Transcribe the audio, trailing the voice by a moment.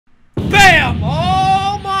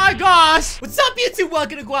What's up, YouTube?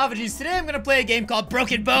 Welcome to Guava Juice. Today I'm gonna play a game called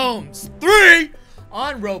Broken Bones 3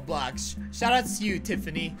 on Roblox. Shout out to you,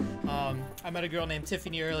 Tiffany. I met a girl named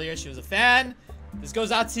Tiffany earlier. She was a fan. This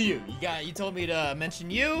goes out to you. You told me to mention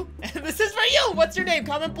you, and this is for you. What's your name?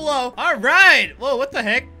 Comment below. All right. Whoa, what the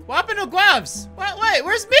heck? What happened to Guavs? Wait,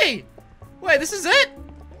 where's me? Wait, this is it?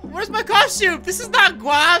 Where's my costume? This is not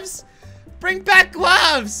Guavs. Bring back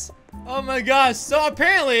Guavs. Oh my gosh. So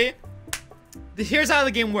apparently, here's how the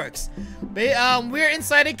game works. We're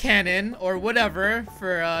inside a cannon or whatever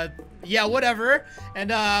for yeah, whatever. And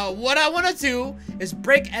what I want to do is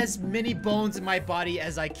break as many bones in my body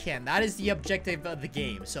as I can. That is the objective of the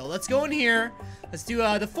game. So let's go in here. Let's do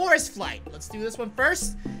the forest flight. Let's do this one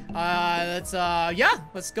first. Yeah,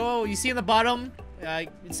 let's go. You see in the bottom,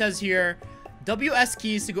 it says here, WS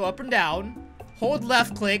keys to go up and down. Hold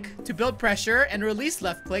left click to build pressure and release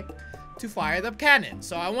left click to fire the cannon.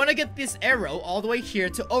 So I want to get this arrow all the way here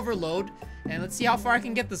to overload, and let's see how far I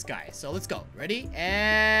can get this guy. So let's go. Ready?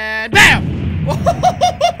 And BAM!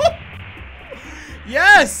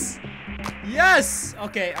 Yes! Yes!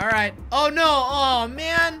 Okay, alright. Oh no, oh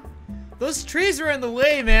man! Those trees were in the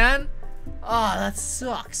way, man. Oh, that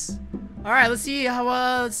sucks. Alright, let's see how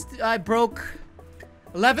I broke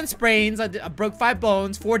 11 sprains, I broke 5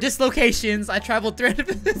 bones, 4 dislocations, I traveled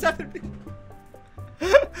 357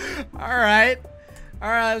 Alright,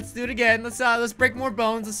 let's do it again. Let's break more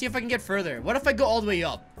bones. Let's see if I can get further. What if I go all the way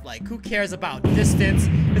up? Like, who cares about distance?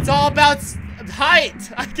 It's all about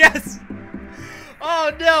height, I guess.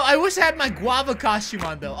 Oh no, I wish I had my guava costume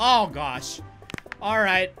on though. Oh gosh.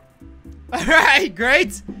 Alright,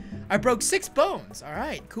 great. I broke 6 bones.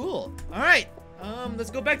 Alright, cool. Alright, let's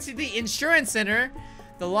go back to the insurance center.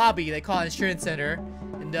 The lobby, they call it insurance center.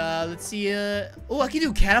 And let's see, oh, I can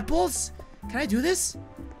do catapults? Can I do this?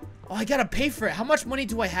 Oh, I gotta pay for it. How much money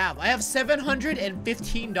do I have? I have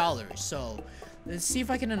 $715. So let's see if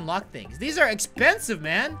I can unlock things. These are expensive,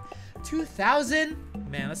 man. 2,000.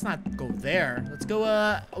 Man, let's not go there. Let's go,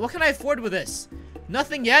 what can I afford with this?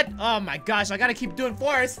 Nothing yet? Oh my gosh, I gotta keep doing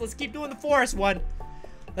forest. Let's keep doing the forest one.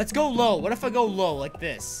 Let's go low. What if I go low like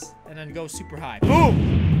this? And then go super high.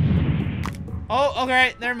 Boom! Oh,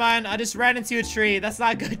 okay, never mind. I just ran into a tree. That's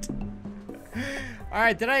not good.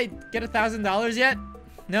 Alright, did I get $1,000 yet?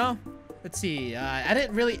 No? Let's see. I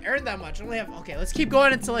didn't really earn that much. I only have... Okay, let's keep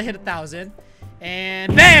going until I hit 1,000.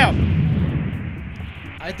 And BAM!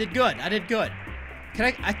 I did good. I did good.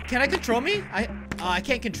 Can I control me? I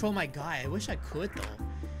can't control my guy. I wish I could,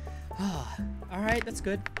 though. Alright, that's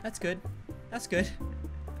good. That's good. That's good.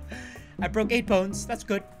 I broke 8 bones. That's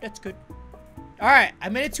good. That's good. Alright, I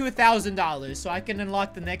made it to $1,000, so I can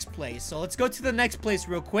unlock the next place. So let's go to the next place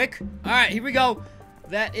real quick. Alright, here we go.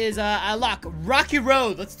 That is, I unlock Rocky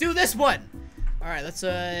Road. Let's do this one. Alright, let's,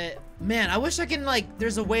 man, I wish I can, like,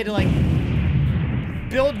 there's a way to, like,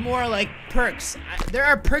 build more, like, perks. There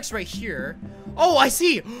are perks right here. Oh, I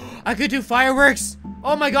see. I could do fireworks.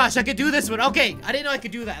 Oh my gosh, I could do this one. Okay, I didn't know I could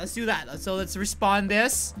do that. Let's do that. So let's respawn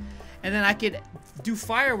this. And then I could do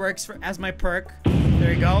fireworks as my perk.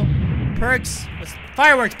 There you go. Perks.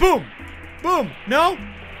 Fireworks. Boom. Boom. No?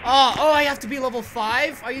 Oh, I have to be level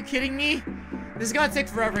 5? Are you kidding me? This is gonna take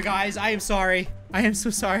forever, guys. I am sorry. I am so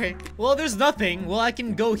sorry. Well, there's nothing. Well, I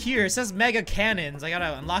can go here. It says mega cannons. I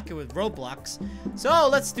gotta unlock it with Roblox. So,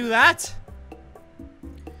 let's do that.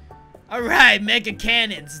 Alright, mega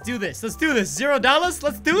cannons. Let's do this. Let's do this. $0?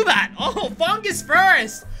 Let's do that. Oh, fungus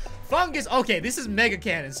first. Fungus. Okay, this is mega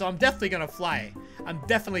cannon, so I'm definitely gonna fly. I'm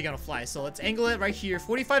definitely gonna fly. So let's angle it right here.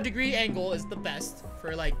 45-degree angle is the best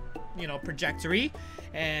for, like, you know, trajectory.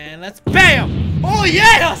 And let's BAM! Oh,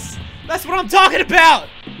 yes! That's what I'm talking about!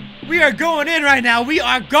 We are going in right now. We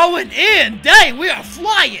are going in! Dang, we are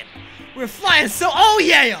flying! We're flying so... Oh,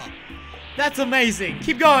 yeah! That's amazing.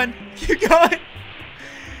 Keep going. Keep going.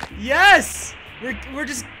 Yes! We're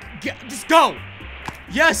just go!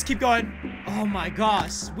 Yes, keep going. Oh my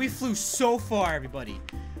gosh. We flew so far, everybody.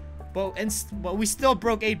 But we still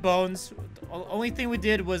broke 8 bones. The only thing we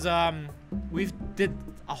did was, we did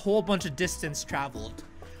a whole bunch of distance traveled,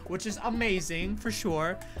 which is amazing for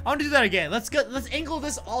sure. I want to do that again. Let's angle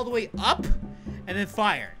this all the way up and then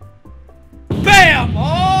fire. BAM!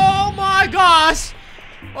 Oh my gosh!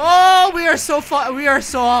 Oh, we are so far. We are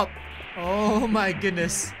so up. Oh my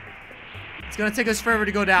goodness. It's gonna take us forever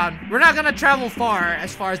to go down. We're not gonna travel far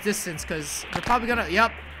as distance because we're probably gonna.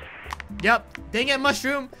 Yep. Dang it,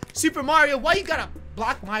 mushroom. Super Mario, why you gotta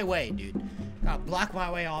block my way, dude? Gotta block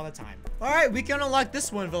my way all the time. Alright, we can unlock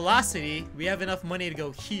this one, velocity. We have enough money to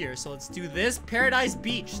go here, so let's do this. Paradise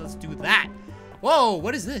Beach, let's do that. Whoa,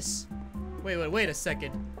 what is this? Wait a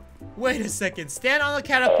second. Wait a second. Stand on the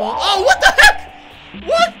catapult. Oh, what the heck?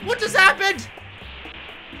 What? What just happened?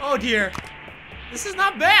 Oh dear. This is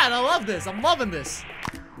not bad. I love this. I'm loving this.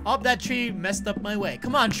 Oh, that tree messed up my way.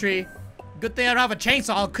 Come on, tree. Good thing I don't have a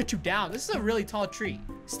chainsaw. I'll cut you down. This is a really tall tree.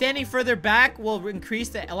 Standing further back will increase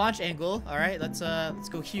the launch angle. All right, let's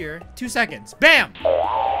go here. 2 seconds. Bam!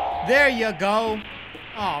 There you go.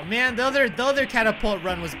 Oh man, the other catapult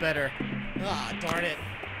run was better. Ah, darn it.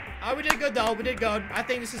 Oh, we did good though. We did good. I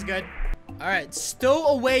think this is good. All right,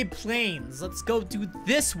 stowaway planes. Let's go do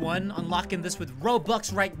this one. Unlocking this with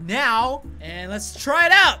Robux right now, and let's try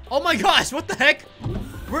it out. Oh my gosh, what the heck?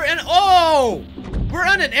 We're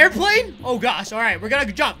on an airplane? Oh gosh, all right, we're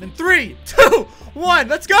gonna jump in 3, 2, 1,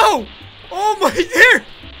 let's go. Oh my dear.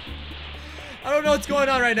 I don't know what's going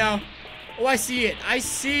on right now. Oh, I see it. I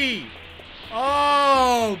see.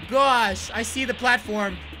 Oh gosh, I see the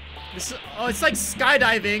platform. Oh, it's like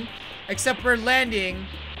skydiving, except we're landing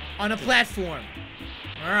on a platform.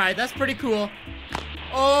 All right, that's pretty cool.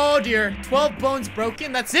 Oh dear, 12 bones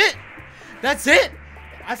broken. That's it. That's it.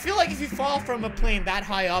 I feel like if you fall from a plane that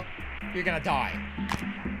high up, you're gonna die.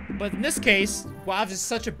 But in this case, Wav is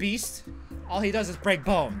such a beast. All he does is break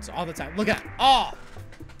bones all the time. Look at, oh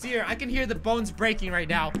dear, I can hear the bones breaking right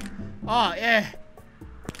now. Oh yeah.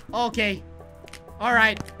 Okay. All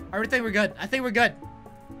right. I think we're good. I think we're good.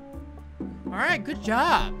 All right. Good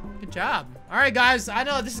job. Good job. All right, guys. I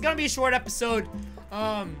know this is gonna be a short episode.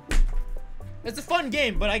 It's a fun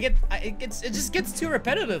game, but it just gets too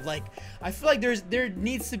repetitive. Like, I feel like there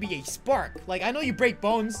needs to be a spark. Like, I know you break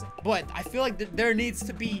bones, but I feel like there needs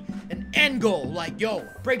to be an end goal. Like, yo,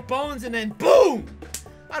 break bones and then boom.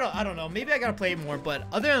 I don't know. Maybe I gotta play it more, but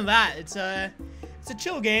other than that, it's a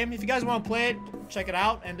chill game. If you guys want to play it, check it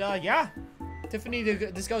out. And yeah, Tiffany,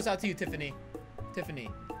 this goes out to you, Tiffany.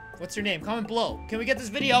 Tiffany, what's your name? Comment below. Can we get this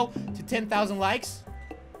video to 10,000 likes?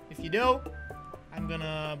 If you do, I'm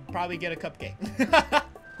gonna probably get a cupcake.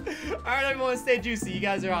 Alright, everyone, stay juicy. You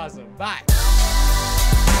guys are awesome. Bye.